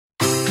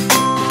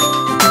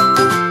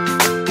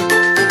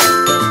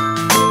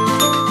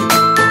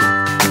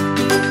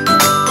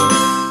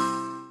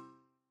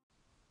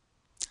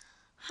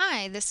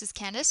this is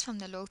Candice from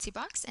the Loyalty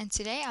Box, and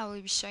today I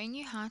will be showing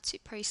you how to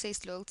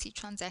process loyalty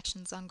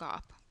transactions on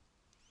GAAP.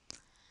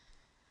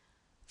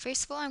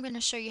 First of all, I'm going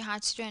to show you how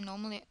to do a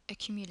normal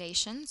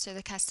accumulation. So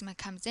the customer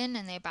comes in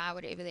and they buy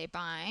whatever they're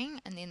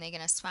buying, and then they're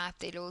going to swipe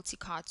their loyalty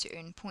card to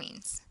earn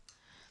points.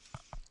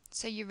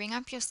 So you ring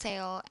up your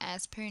sale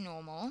as per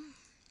normal,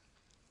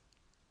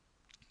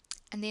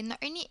 and then the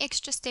only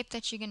extra step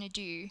that you're going to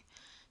do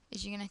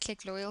is you're going to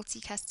click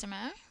Loyalty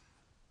Customer,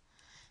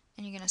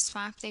 and you're going to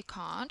swipe their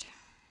card.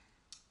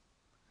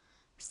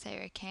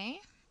 Say OK.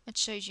 It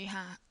shows you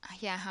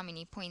how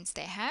many points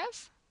they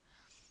have.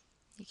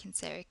 You can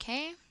say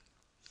OK,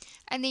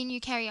 and then you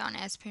carry on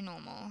as per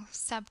normal.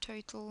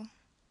 Subtotal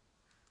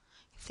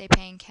if they're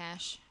paying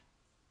cash,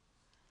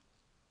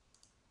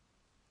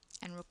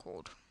 and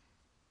record.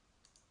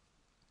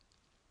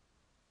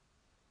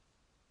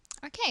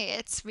 Okay,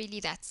 it's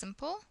really that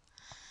simple.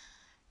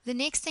 The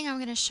next thing I'm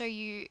going to show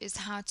you is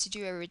how to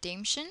do a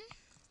redemption.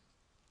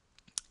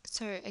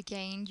 So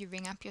again, you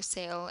ring up your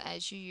sale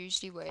as you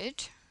usually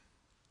would,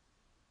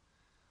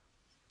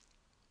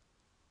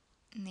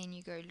 and then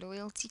you go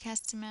Loyalty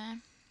Customer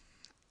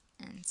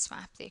and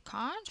swipe their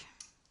card.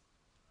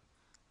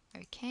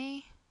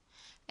 Okay.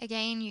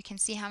 Again, you can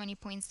see how many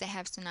points they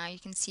have, so now you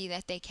can see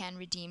that they can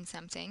redeem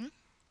something.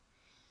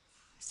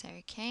 So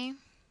okay.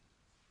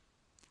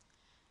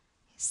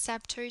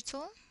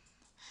 Subtotal.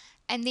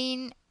 And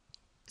then,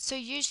 so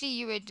usually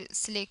you would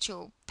select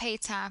your pay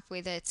type,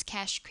 whether it's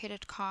cash,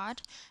 credit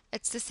card.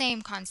 It's the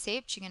same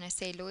concept. You're going to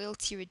say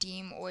loyalty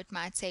redeem, or it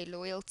might say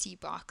loyalty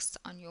box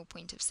on your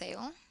point of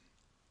sale.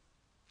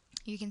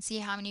 You can see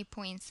how many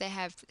points they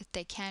have that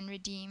they can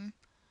redeem.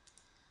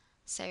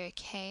 Say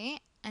okay,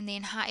 and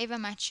then however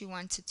much you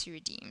wanted to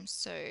redeem.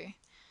 So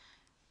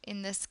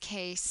in this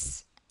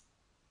case,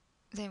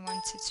 they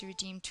wanted to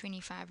redeem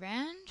 25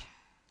 Rand,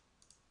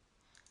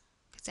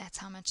 because that's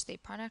how much their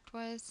product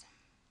was.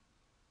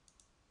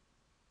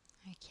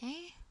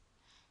 Okay,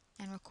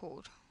 and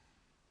record.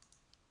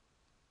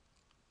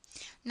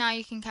 Now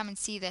you can come and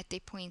see that their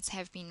points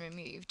have been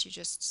removed. You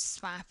just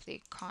swipe their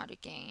card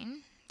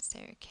again, say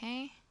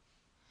okay,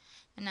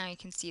 and now you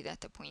can see that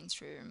the points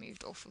were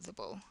removed off of the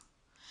bill.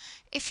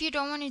 If you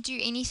don't want to do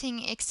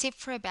anything except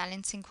for a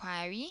balance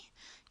inquiry,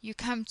 you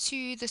come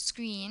to the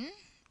screen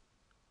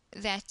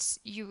where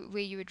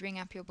you would ring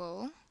up your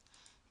bill,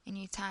 and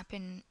you type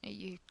in,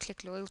 you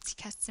click Loyalty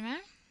Customer,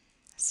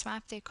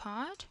 swipe their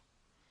card,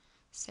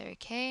 say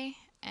okay,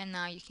 and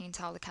now you can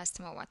tell the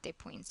customer what their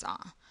points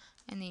are,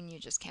 and then you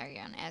just carry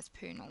on as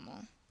per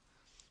normal.